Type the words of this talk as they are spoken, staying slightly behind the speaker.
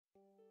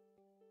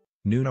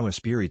Nuno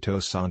Espirito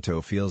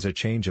Santo feels a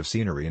change of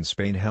scenery in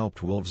Spain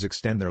helped Wolves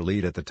extend their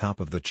lead at the top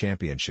of the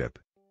championship.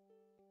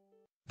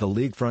 The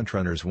league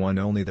frontrunners won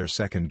only their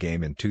second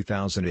game in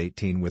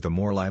 2018 with a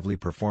more lively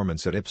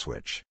performance at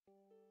Ipswich.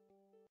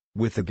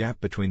 With the gap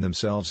between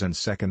themselves and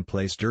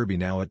second-place Derby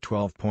now at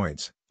 12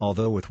 points,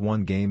 although with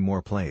one game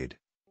more played.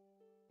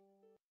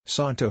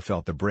 Santo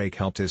felt the break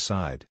helped his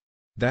side.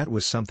 "That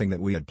was something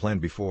that we had planned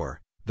before,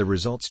 the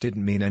results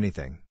didn't mean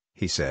anything,"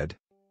 he said.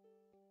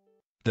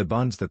 "The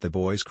bonds that the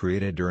boys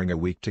created during a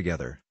week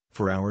together,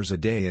 for hours a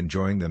day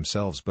enjoying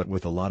themselves but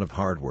with a lot of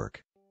hard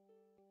work.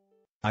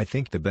 I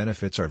think the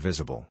benefits are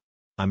visible.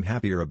 I'm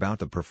happier about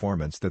the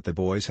performance that the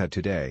boys had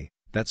today,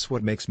 that's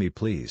what makes me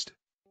pleased.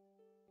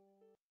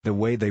 The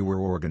way they were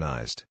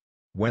organized.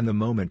 When the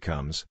moment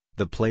comes,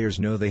 the players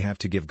know they have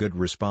to give good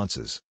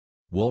responses."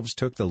 Wolves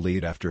took the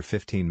lead after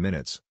 15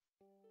 minutes.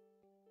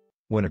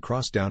 When a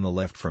cross down the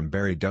left from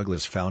Barry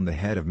Douglas found the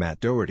head of Matt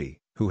Doherty,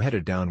 who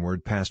headed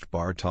downward past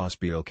Bartosz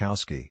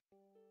Białkowski.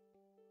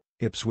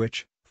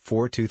 Ipswich,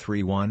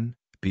 4-2-3-1,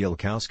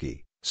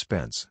 Białkowski,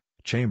 Spence,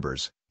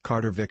 Chambers,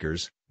 Carter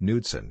Vickers,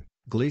 Knudsen,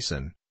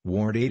 Gleeson,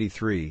 Ward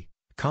 83,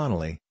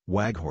 Connolly,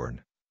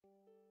 Waghorn,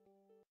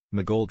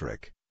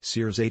 McGoldrick,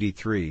 Sears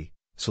 83,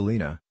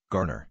 Selina,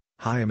 Garner,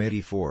 Hyam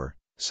 84,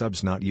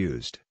 subs not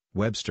used,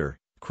 Webster,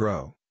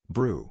 Crow,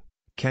 Brew,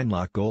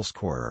 Kenlock goal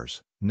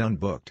scorers, none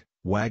booked,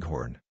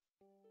 Waghorn,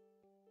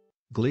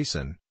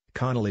 Gleeson,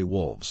 Connolly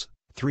Wolves,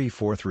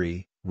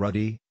 3-4-3,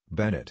 Ruddy,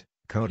 Bennett,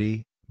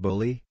 Cody,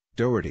 Bully,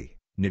 Doherty,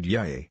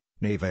 Ndyaye,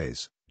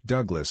 Neves,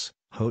 Douglas,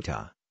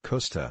 Hota,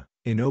 Costa,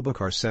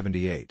 Inobacar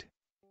 78.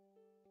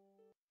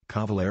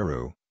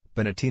 Cavallero,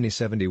 Benettini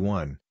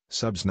 71,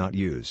 subs not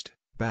used,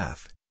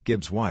 Bath,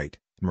 Gibbs White,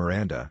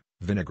 Miranda,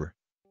 Vinegar.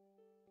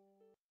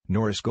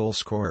 Norris goal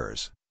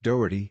scorers,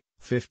 Doherty,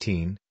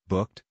 15,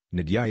 booked,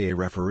 Ndyaye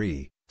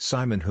referee,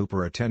 Simon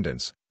Hooper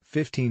attendance,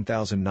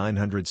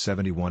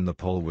 15,971. The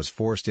poll was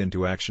forced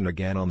into action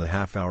again on the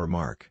half-hour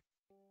mark,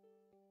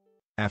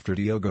 after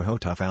Diogo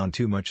Jota found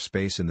too much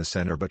space in the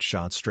center but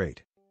shot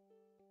straight.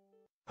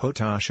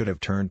 Jota should have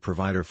turned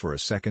provider for a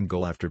second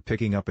goal after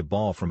picking up a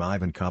ball from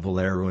Ivan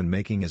Cavallero and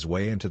making his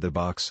way into the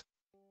box.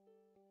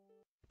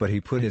 But he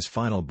put his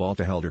final ball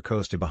to Helder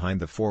Costa behind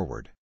the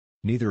forward.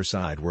 Neither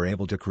side were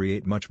able to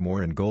create much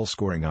more in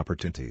goal-scoring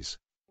opportunities.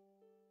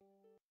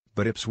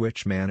 But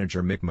Ipswich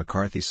manager Mick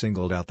McCarthy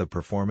singled out the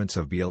performance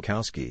of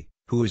Białkowski,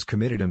 who has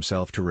committed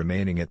himself to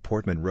remaining at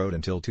Portman Road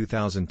until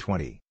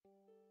 2020.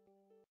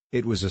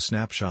 "It was a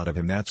snapshot of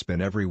him that's been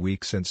every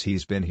week since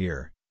he's been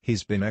here,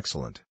 he's been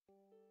excellent.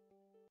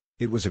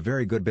 It was a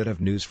very good bit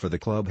of news for the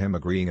club him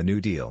agreeing a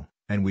new deal,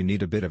 and we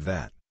need a bit of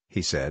that,"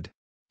 he said.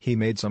 "He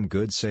made some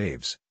good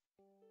saves.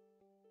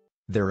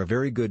 They're a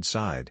very good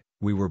side,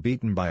 we were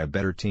beaten by a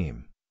better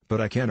team, but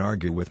I can't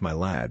argue with my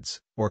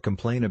lads, or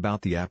complain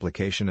about the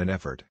application and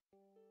effort.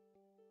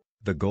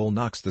 The goal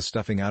knocks the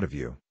stuffing out of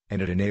you,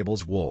 and it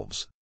enables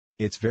Wolves.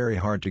 It's very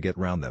hard to get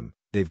round them,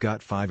 they've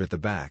got 5 at the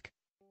back.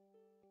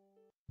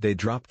 They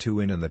drop 2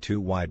 in and the 2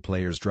 wide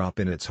players drop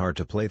in, it's hard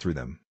to play through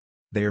them.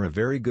 They are a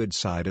very good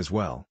side as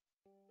well.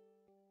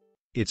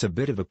 It's a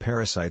bit of a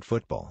parasite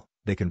football,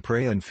 they can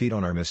prey and feed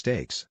on our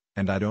mistakes,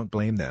 and I don't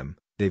blame them,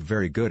 they're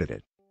very good at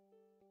it.